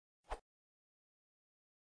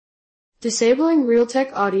Disabling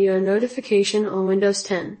Realtek audio notification on Windows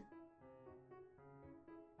 10.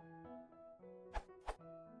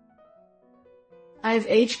 I have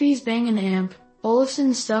HP's Bang & Amp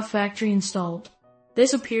Olufsen Stuff Factory installed.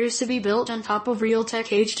 This appears to be built on top of Realtek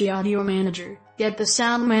HD Audio Manager, yet the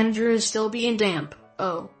sound manager is still being damp.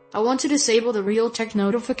 Oh, I want to disable the Realtek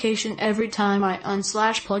notification every time I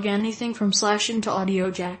plug anything from into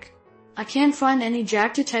audio jack. I can't find any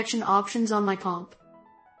jack detection options on my comp.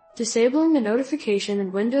 Disabling the notification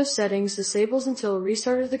in Windows settings disables until a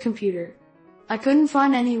restart of the computer. I couldn't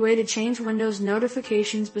find any way to change Windows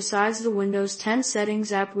notifications besides the Windows 10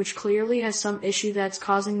 settings app, which clearly has some issue that's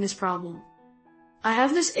causing this problem. I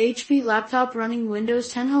have this HP laptop running Windows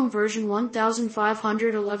 10 Home version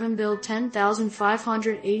 1511 build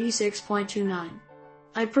 10586.29.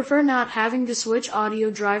 I'd prefer not having to switch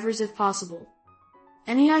audio drivers if possible.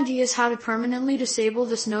 Any ideas how to permanently disable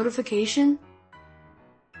this notification?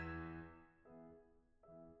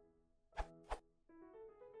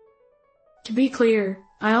 To be clear,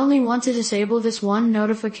 I only want to disable this one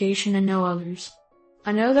notification and no others.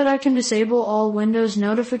 I know that I can disable all Windows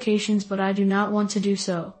notifications, but I do not want to do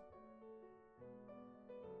so.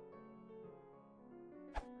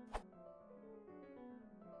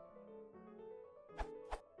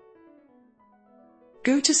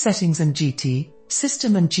 Go to Settings and GT,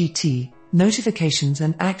 System and GT, Notifications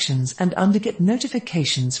and Actions, and under Get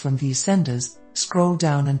Notifications from these senders, scroll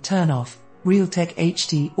down and turn off Realtek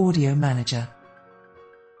HD Audio Manager.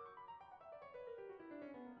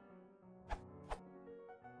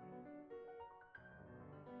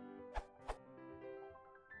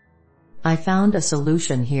 I found a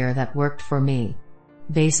solution here that worked for me.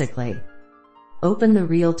 Basically, open the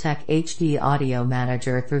Realtek HD Audio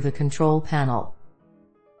Manager through the control panel.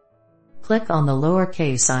 Click on the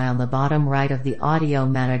lowercase I on the bottom right of the Audio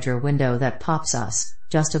Manager window that pops up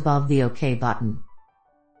just above the OK button.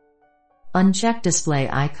 Uncheck Display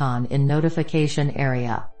icon in Notification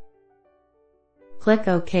area. Click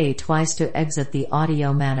OK twice to exit the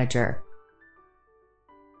Audio Manager.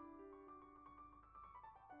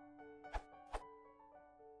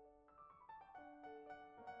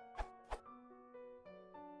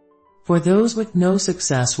 For those with no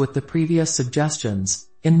success with the previous suggestions,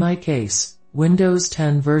 in my case, Windows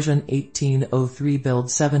 10 version 1803 build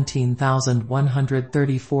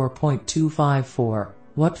 17134.254,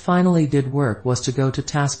 what finally did work was to go to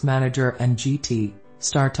Task Manager and GT,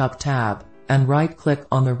 Startup tab, and right-click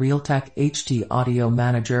on the Realtek HD Audio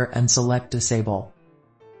Manager and select Disable.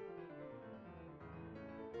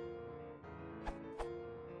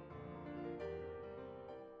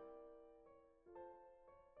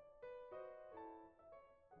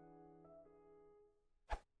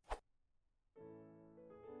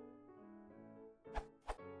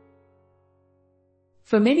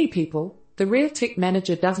 For many people, the Realtek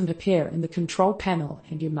Manager doesn't appear in the control panel,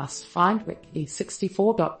 and you must find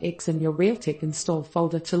rec64.exe in your Realtek install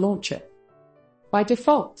folder to launch it. By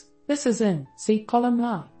default, this is in C column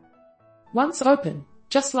 9. Once open,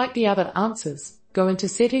 just like the other answers, go into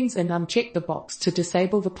Settings and uncheck the box to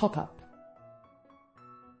disable the pop-up.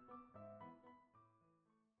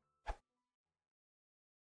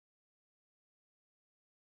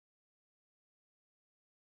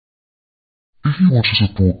 If you want to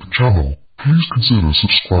support the channel, please consider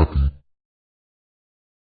subscribing.